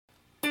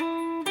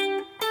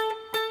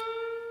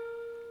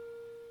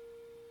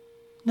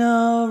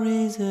no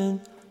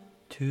reason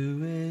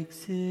to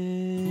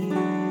exist.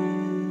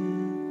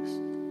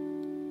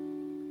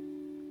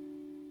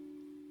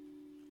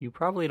 You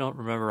probably don't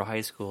remember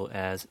high school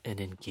as an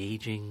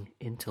engaging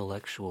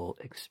intellectual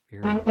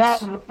experience.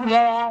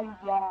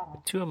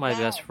 Two of my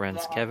best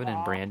friends, Kevin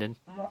and Brandon,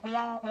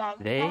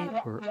 they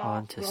were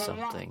onto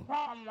something.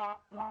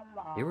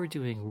 They were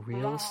doing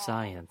real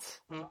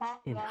science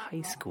in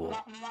high school.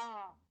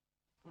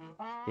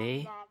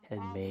 They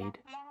had made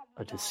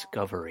a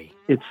discovery.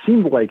 It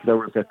seemed like there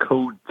was a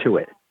code to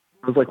it.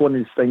 It was like one of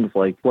these things,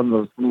 like one of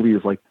those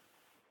movies like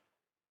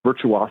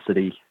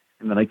Virtuosity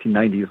in the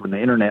 1990s when the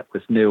internet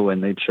was new,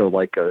 and they'd show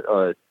like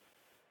a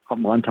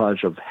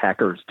montage of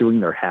hackers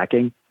doing their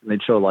hacking, and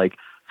they'd show like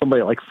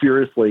somebody like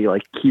furiously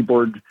like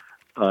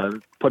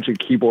punching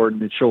keyboard,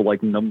 and they'd show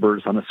like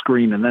numbers on a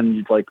screen, and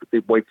then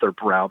they'd wipe their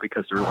brow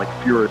because they're like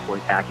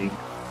furiously hacking,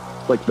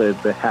 like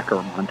the hacker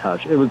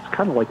montage. It was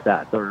kind of like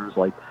that. There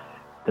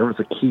was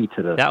a key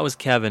to this. That was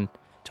Kevin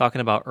talking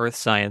about Earth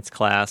Science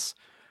class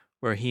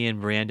where he and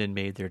Brandon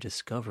made their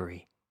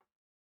discovery.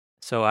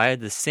 So I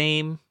had the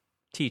same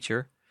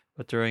teacher,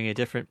 but during a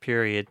different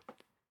period.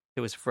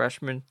 It was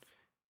freshman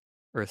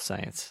Earth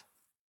Science.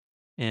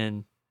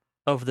 And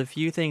of the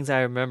few things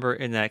I remember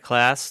in that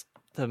class,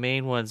 the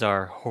main ones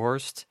are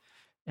Horst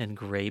and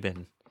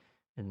Graben.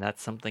 And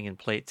that's something in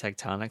plate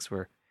tectonics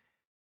where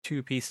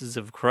two pieces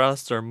of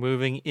crust are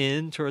moving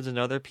in towards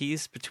another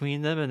piece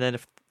between them. And then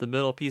if the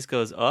middle piece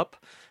goes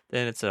up,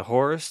 then it's a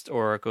Horst,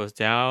 or it goes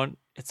down,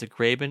 it's a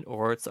Graben,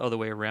 or it's the other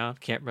way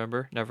around. Can't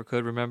remember. Never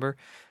could remember.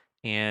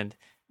 And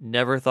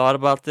never thought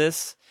about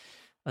this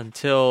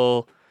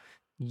until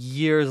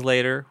years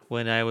later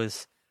when I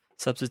was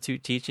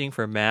substitute teaching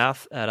for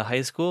math at a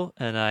high school,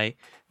 and I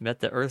met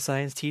the earth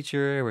science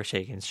teacher. We're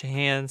shaking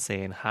hands,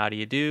 saying, "How do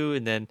you do?"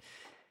 And then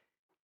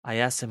I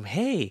asked him,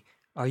 "Hey,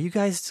 are you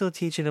guys still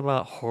teaching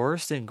about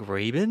Horst and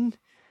Graben?"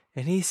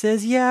 And he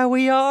says, "Yeah,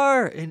 we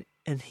are." And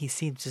he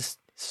seemed just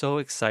so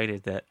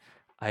excited that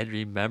I'd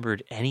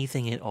remembered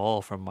anything at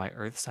all from my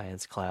earth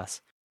science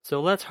class. So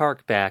let's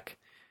hark back.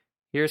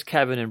 Here's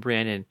Kevin and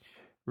Brandon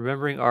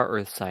remembering our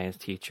earth science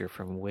teacher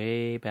from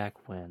way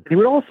back when. He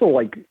would also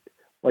like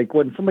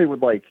when somebody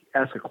would like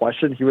ask a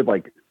question, he would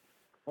like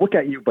look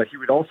at you, but he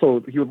would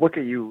look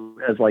at you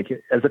as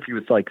if he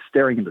was like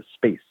staring into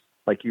space,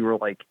 like you were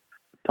like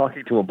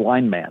talking to a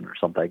blind man or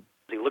something.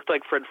 He looked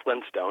like Fred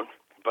Flintstone,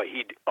 but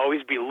he'd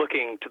always be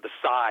looking to the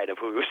side of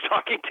who he was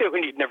talking to,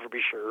 and he'd never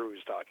be sure who he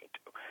was talking to.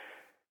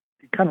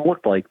 He kind of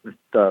looked like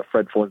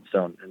Fred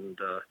Flintstone, and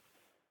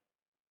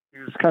he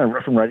was kind of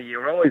rough and ready. He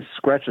would always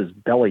scratch his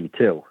belly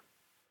too.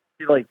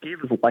 He like gave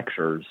his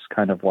lectures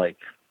kind of like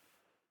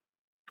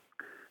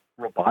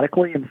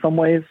robotically in some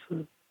ways,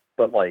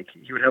 but like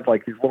he would have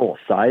like these little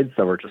asides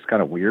that were just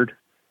kind of weird.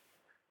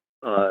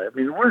 I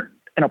mean, they weren't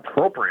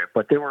inappropriate,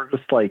 but they were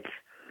just like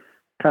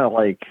kind of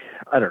like,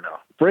 I don't know.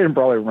 Brandon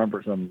probably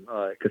remembers them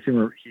because he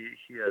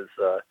has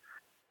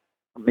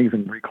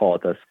amazing recall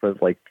at this,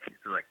 but like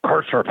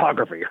karst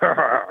topography.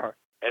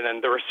 And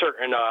then there were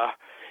certain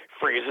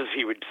phrases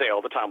he would say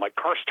all the time, like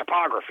karst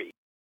topography.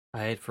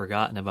 I had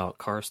forgotten about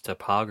karst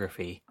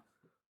topography.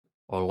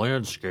 A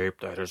landscape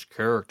that is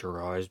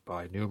characterized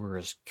by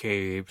numerous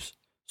caves,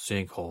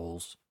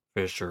 sinkholes,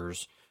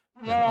 fissures,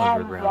 and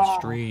underground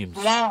streams.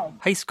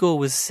 High school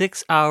was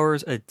 6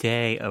 hours a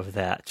day of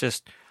that.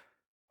 Just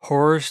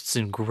Horsts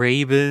and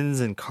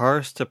Grabens and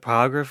karst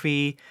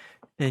topography.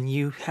 And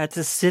you had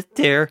to sit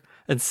there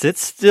and sit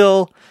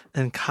still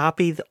and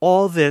copy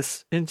all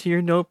this into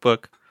your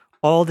notebook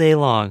all day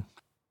long.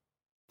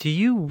 Do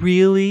you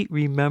really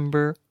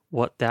remember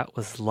what that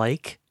was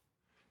like?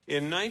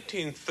 In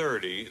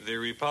 1930, the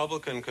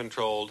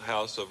Republican-controlled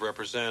House of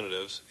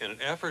Representatives, in an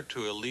effort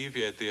to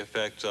alleviate the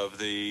effects of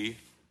the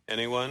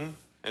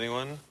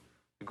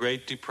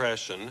Great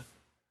Depression,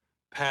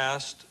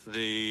 passed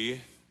the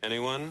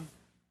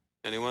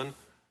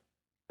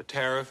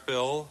tariff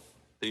bill,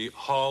 the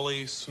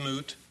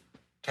Hawley-Smoot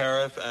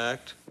Tariff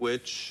Act,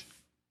 which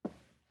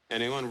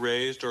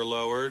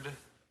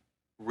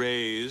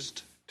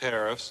raised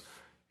tariffs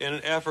in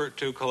an effort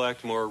to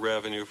collect more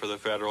revenue for the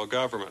federal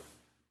government.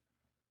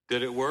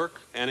 Did it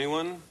work?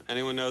 Anyone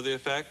know the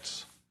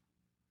effects?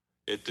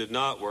 It did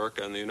not work,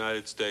 and the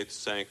United States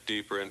sank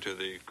deeper into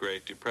the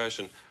Great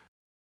Depression.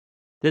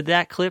 Did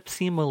that clip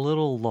seem a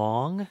little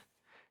long?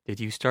 Did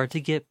you start to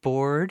get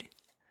bored?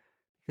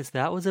 Because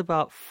that was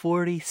about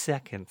 40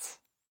 seconds.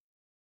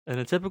 And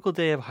a typical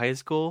day of high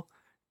school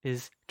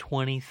is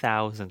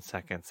 20,000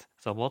 seconds.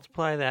 So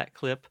multiply that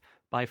clip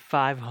by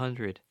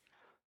 500.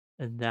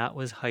 And that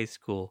was high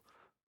school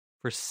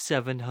for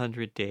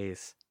 700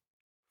 days.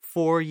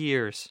 4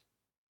 years.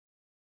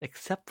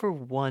 Except for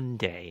one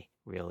day,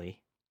 really.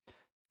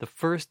 The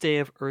first day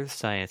of earth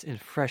science in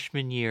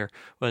freshman year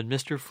when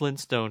Mr.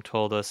 Flintstone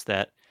told us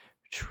that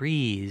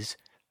trees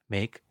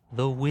make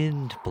the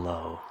wind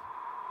blow.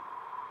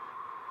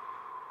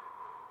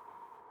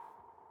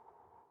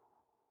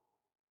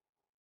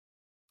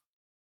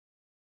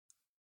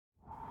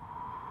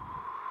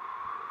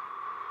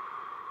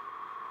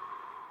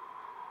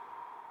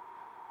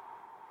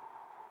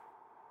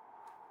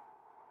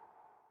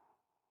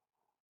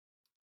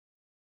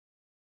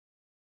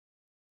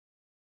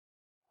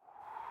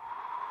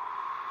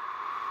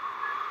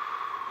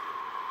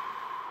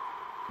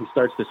 he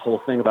starts this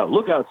whole thing about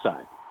look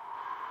outside.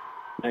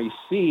 Now you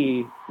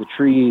see the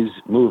trees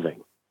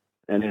moving,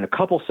 and in a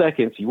couple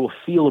seconds you will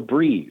feel a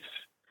breeze.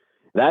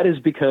 That is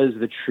because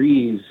the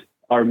trees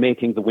are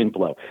making the wind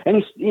blow.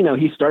 And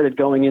he started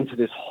going into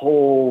this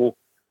whole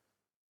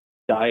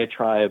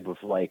diatribe of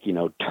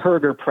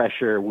turgor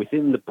pressure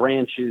within the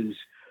branches,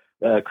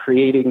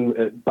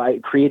 created by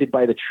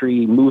the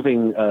tree,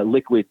 moving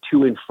liquid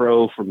to and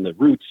fro from the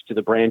roots to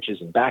the branches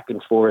and back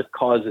and forth,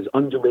 causes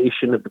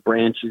undulation of the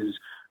branches,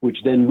 which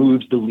then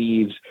moves the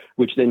leaves,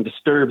 which then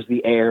disturbs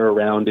the air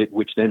around it,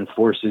 which then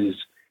forces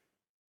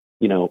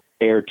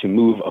air to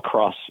move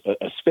across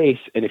a space.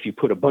 And if you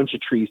put a bunch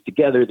of trees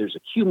together, there's a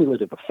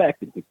cumulative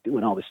effect. And he's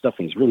doing all this stuff,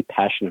 and he's really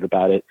passionate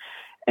about it.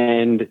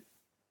 And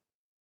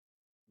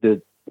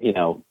the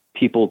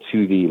people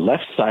to the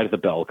left side of the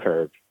bell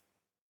curve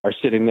are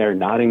sitting there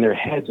nodding their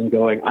heads and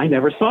going, I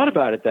never thought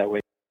about it that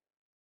way.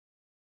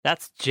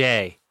 That's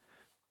Jay,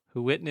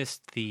 who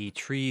witnessed the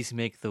Trees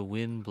Make the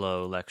Wind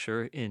Blow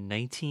lecture in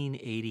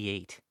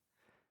 1988.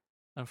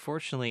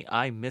 Unfortunately,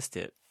 I missed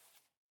it.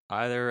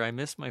 Either I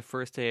missed my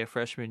first day of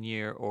freshman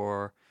year,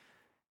 or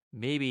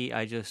maybe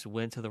I just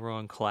went to the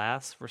wrong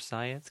class for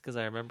science, because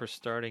I remember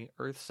starting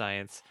earth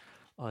science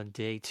on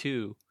day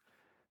 2.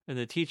 And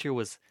the teacher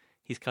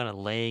he's kind of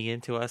laying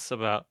into us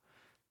about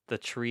the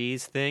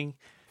trees thing.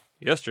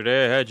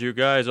 Yesterday I had you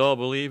guys all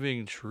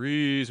believing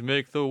trees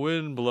make the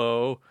wind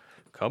blow.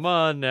 Come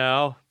on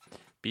now,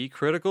 be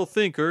critical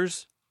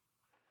thinkers.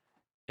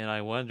 And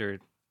I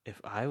wondered,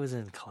 if I was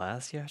in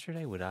class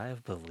yesterday, would I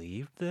have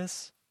believed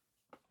this?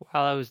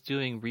 While I was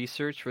doing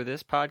research for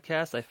this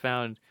podcast, I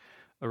found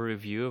a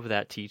review of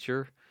that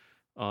teacher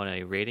on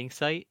a rating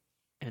site,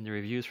 and the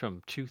review's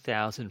from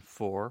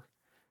 2004.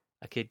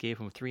 A kid gave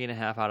him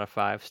 3.5 out of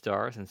 5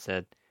 stars and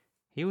said,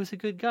 he was a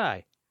good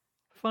guy.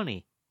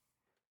 Funny.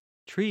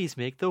 Trees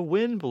make the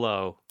wind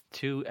blow.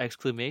 2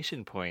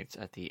 exclamation points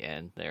at the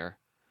end there.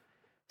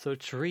 So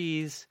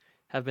trees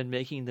have been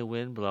making the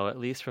wind blow at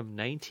least from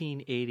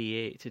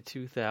 1988 to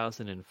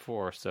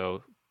 2004.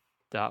 So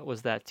that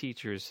was that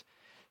teacher's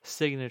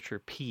signature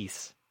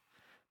piece.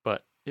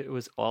 But it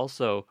was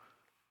also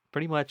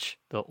pretty much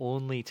the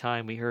only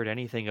time we heard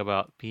anything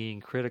about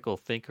being critical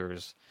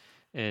thinkers.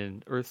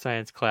 And earth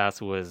science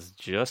class was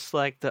just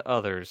like the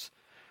others.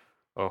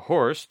 A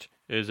horst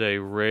is a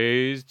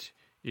raised,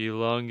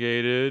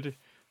 elongated,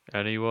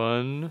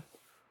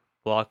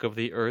 block of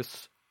the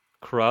earth's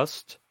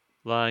crust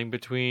lying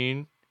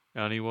between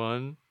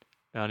anyone,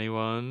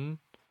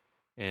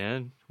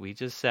 and we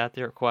just sat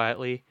there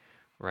quietly,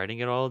 writing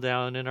it all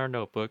down in our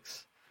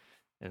notebooks,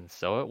 and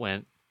so it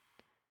went.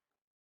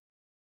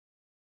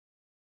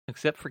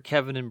 Except for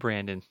Kevin and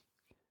Brandon.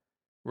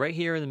 Right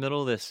here in the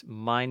middle of this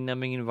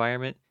mind-numbing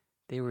environment,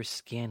 they were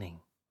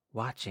scanning,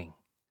 watching,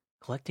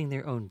 collecting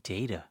their own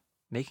data,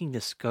 making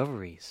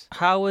discoveries.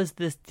 How was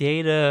this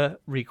data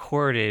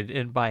recorded,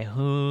 and by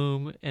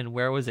whom, and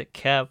where was it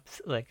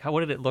kept?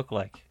 What did it look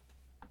like?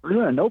 It was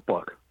in a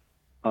notebook,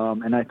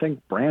 and I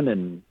think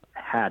Brandon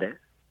had it,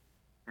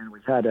 and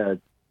we had I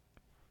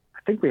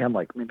think we had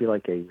maybe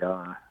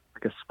a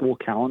school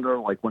calendar,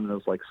 like one of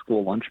those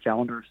school lunch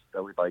calendars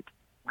that we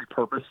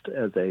repurposed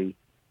as a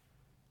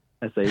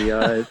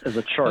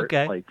chart.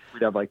 Okay.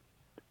 We'd have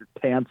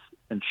pants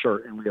and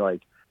shirt, and we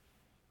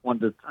wanted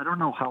to, I don't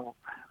know how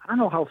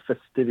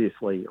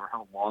fastidiously or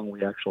how long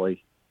we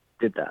actually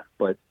did that,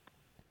 but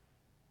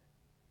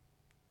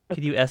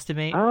could you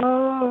estimate?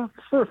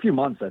 For a few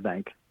months, I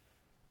think.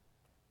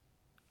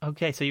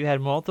 Okay, so you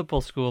had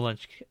multiple school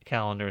lunch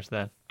calendars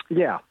then.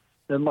 Yeah,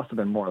 there must have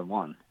been more than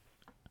one.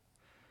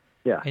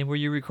 Yeah. And were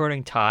you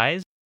recording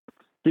ties?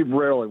 He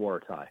rarely wore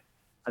a tie.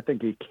 I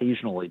think he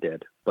occasionally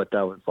did, but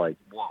that was whoa.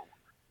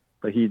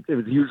 But it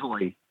was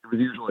usually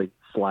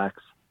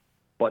slacks,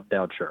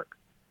 button-down shirt.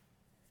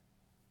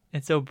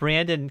 And so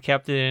Brandon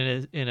kept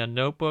it in a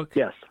notebook.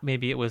 Yes.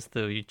 Maybe it was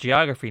the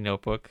geography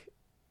notebook,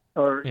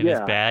 or in his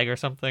bag or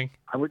something.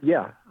 I would,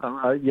 yeah,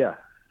 yeah.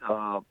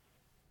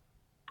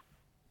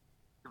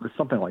 It was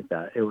something like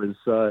that. It was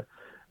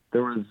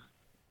there was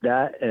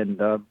that,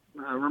 and I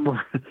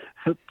remember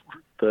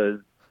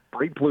the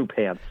bright blue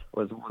pants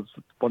was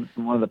one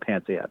of the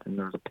pants he had, and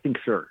there was a pink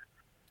shirt.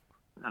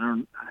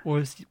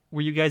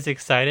 Were you guys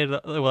excited?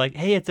 Like,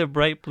 hey, it's a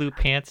bright blue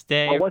pants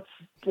day. Well,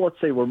 let's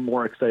say we're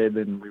more excited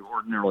than we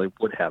ordinarily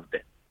would have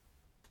been.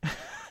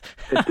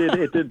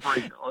 It did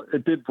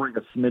bring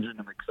a smidgen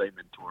of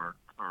excitement to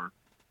our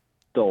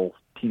dull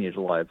teenage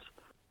lives.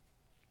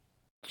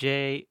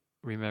 Jay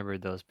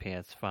remembered those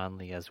pants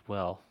fondly as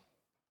well.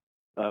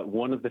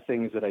 One of the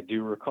things that I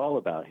do recall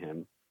about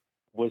him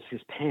was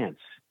his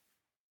pants.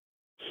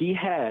 He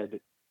had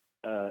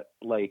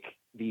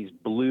these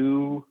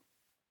blue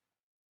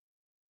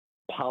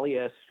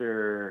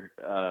polyester,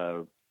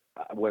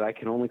 what I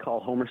can only call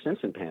Homer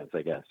Simpson pants,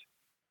 I guess.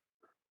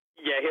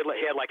 Yeah, he had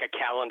a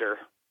calendar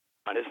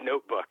on his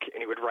notebook, and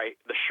he would write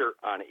the shirt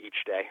on it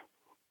each day.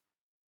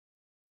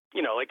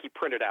 He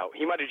printed out.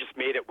 He might have just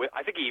made it with,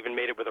 I think he even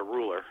made it with a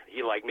ruler.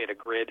 He made a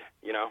grid,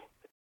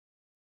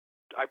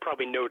 I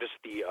probably noticed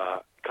the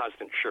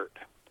constant shirt.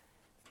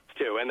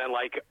 too. And then,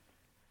 like,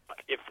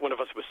 if one of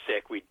us was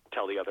sick, we'd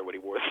tell the other what he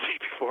wore the day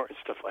before and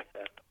stuff like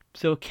that.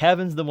 So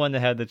Kevin's the one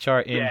that had the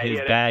chart in his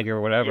bag or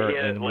whatever.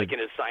 Yeah, and like in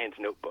his science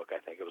notebook, I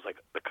think. It was like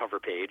the cover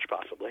page,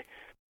 possibly.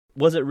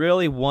 Was it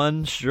really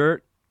one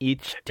shirt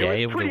each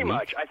day of the week? Pretty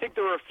much. I think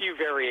there were a few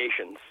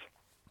variations,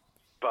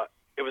 but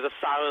it was a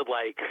solid,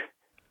 like,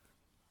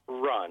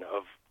 run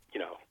of,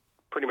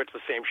 pretty much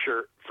the same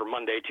shirt for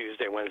Monday,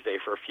 Tuesday, Wednesday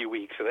for a few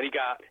weeks. And then he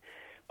got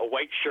a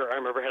white shirt. I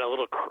remember had a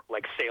little,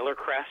 like, sailor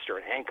crest or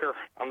an anchor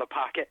on the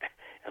pocket.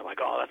 And I'm like,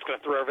 oh, that's going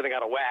to throw everything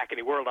out of whack. And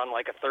he wore it on,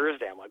 like, a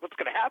Thursday. I'm like, what's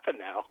going to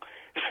happen now?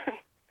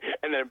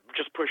 And then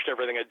just pushed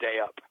everything a day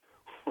up.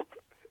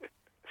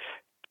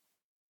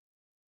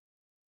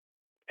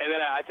 And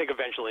then I think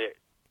eventually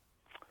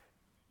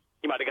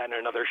he might have gotten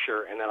another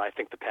shirt, and then I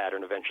think the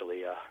pattern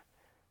eventually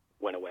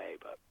went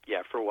away. But,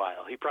 yeah, for a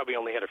while. He probably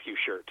only had a few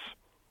shirts.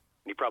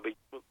 He probably...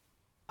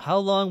 How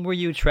long were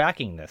you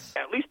tracking this?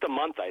 At least a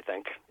month, I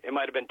think. It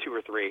might have been 2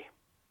 or 3.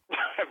 I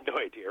have no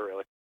idea,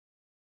 really.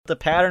 The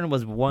pattern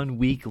was 1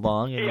 week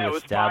long, and yeah, you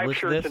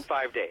established it was 5 shirts this? in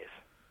 5 days.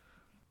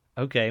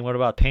 Okay, and what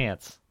about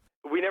pants?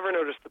 We never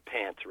noticed the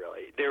pants,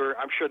 really.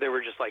 I'm sure they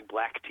were just like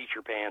black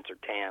teacher pants or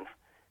tan.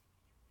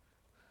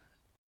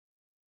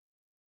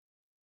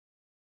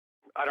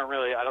 I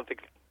don't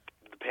think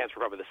the pants were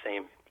probably the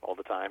same all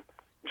the time.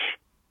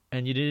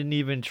 And you didn't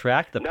even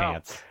track the No.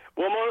 pants?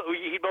 Well,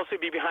 he'd mostly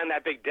be behind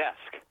that big desk.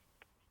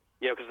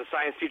 Because the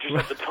science teachers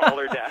have the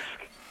taller desk.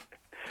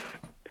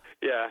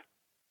 Yeah.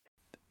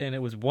 And it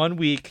was 1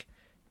 week,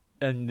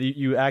 and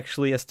you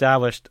actually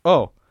established,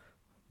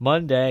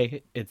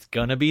 Monday, it's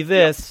going to be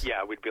this.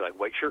 Yeah, we'd be like,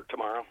 white shirt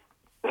tomorrow.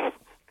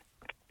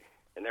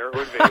 And there it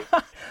would be.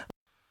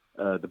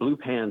 The blue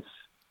pants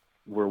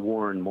were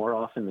worn more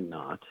often than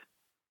not.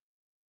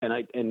 And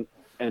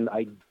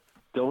I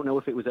don't know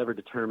if it was ever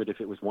determined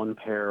if it was one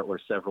pair or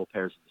several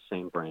pairs of the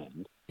same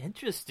brand.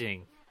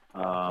 Interesting.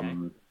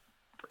 Okay.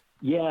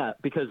 Yeah,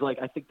 because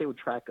I think they would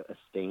track a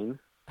stain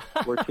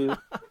or two.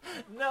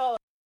 No.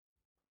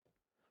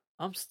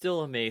 I'm still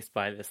amazed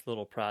by this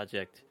little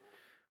project.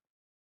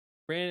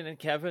 Brandon and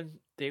Kevin,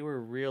 they were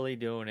really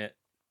doing it.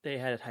 They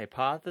had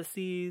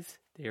hypotheses,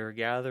 they were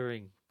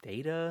gathering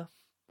data,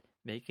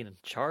 making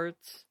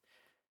charts,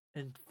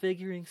 and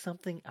figuring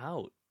something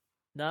out.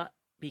 Not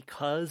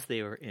because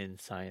they were in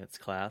science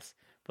class,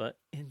 but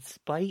in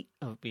spite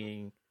of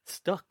being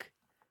stuck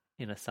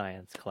in a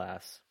science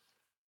class.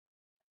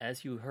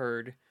 As you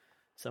heard,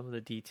 some of the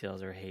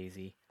details are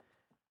hazy.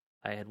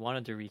 I had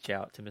wanted to reach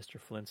out to Mr.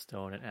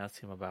 Flintstone and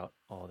ask him about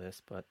all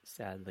this, but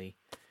sadly,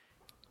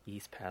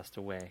 he's passed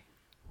away.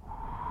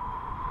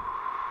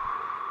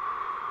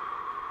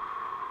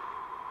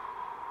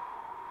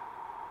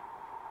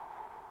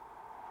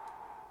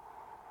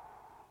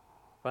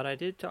 But I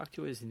did talk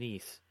to his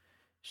niece.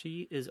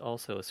 She is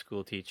also a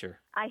school teacher.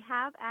 I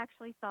have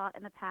actually thought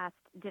in the past,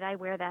 did I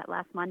wear that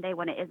last Monday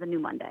when it is a new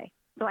Monday?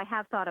 So I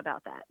have thought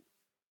about that.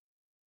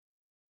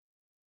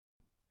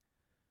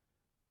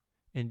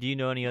 And do you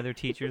know any other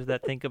teachers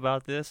that think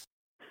about this?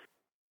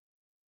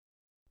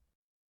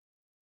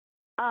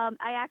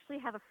 I actually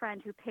have a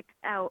friend who picks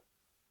out,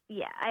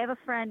 I have a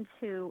friend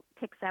who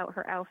picks out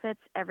her outfits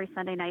every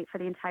Sunday night for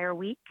the entire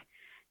week.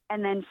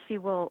 And then she's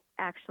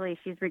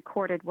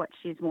recorded what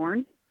she's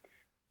worn.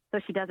 So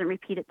she doesn't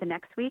repeat it the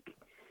next week.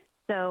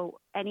 So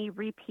any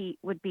repeat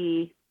would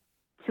be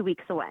 2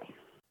 weeks away.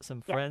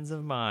 Some friends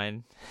of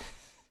mine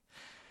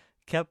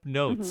kept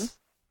notes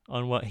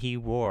on what he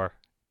wore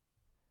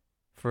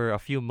for a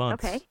few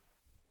months.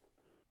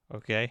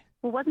 Okay.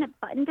 Well, wasn't it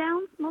button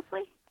downs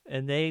mostly?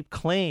 And they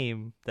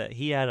claim that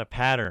he had a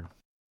pattern.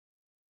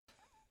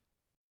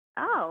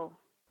 Oh.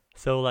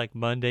 So like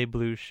Monday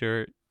blue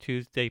shirt,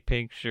 Tuesday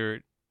pink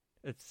shirt,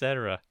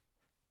 etc.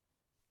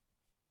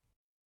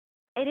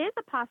 It is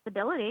a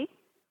possibility.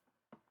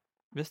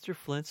 Mr.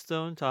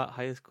 Flintstone taught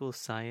high school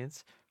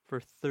science for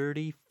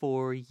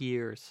 34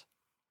 years.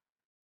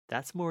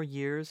 That's more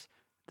years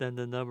than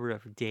the number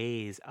of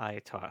days I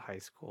taught high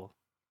school.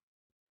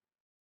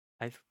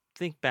 I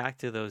think back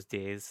to those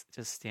days,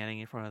 just standing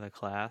in front of the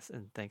class,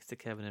 and thanks to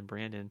Kevin and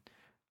Brandon,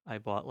 I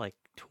bought like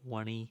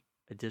 20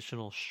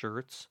 additional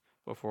shirts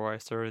before I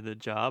started the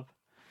job.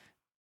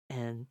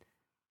 And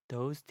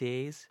those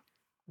days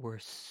were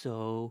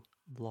so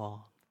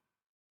long.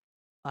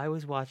 I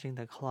was watching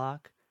the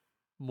clock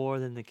more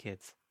than the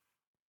kids.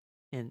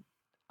 And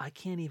I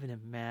can't even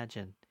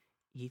imagine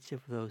each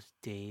of those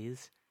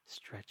days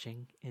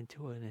stretching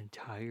into an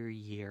entire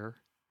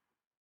year.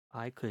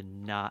 I could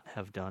not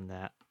have done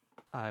that.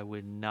 I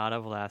would not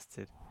have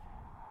lasted.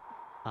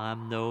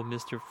 I'm no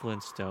Mr.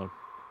 Flintstone.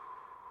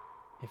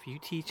 If you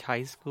teach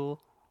high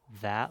school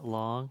that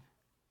long,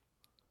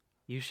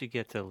 you should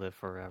get to live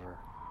forever.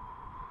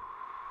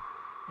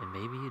 And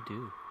maybe you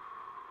do.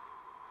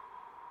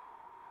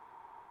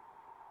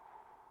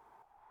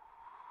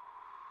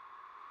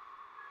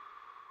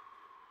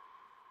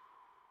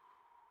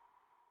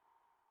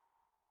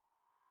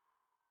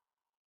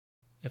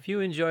 If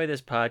you enjoy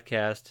this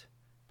podcast,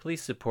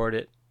 please support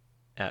it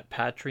at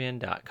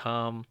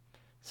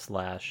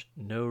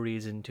patreon.com/no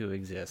reason to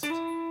exist.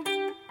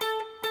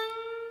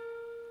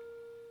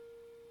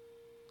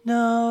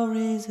 no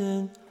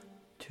reason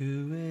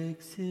to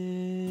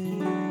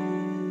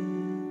exist.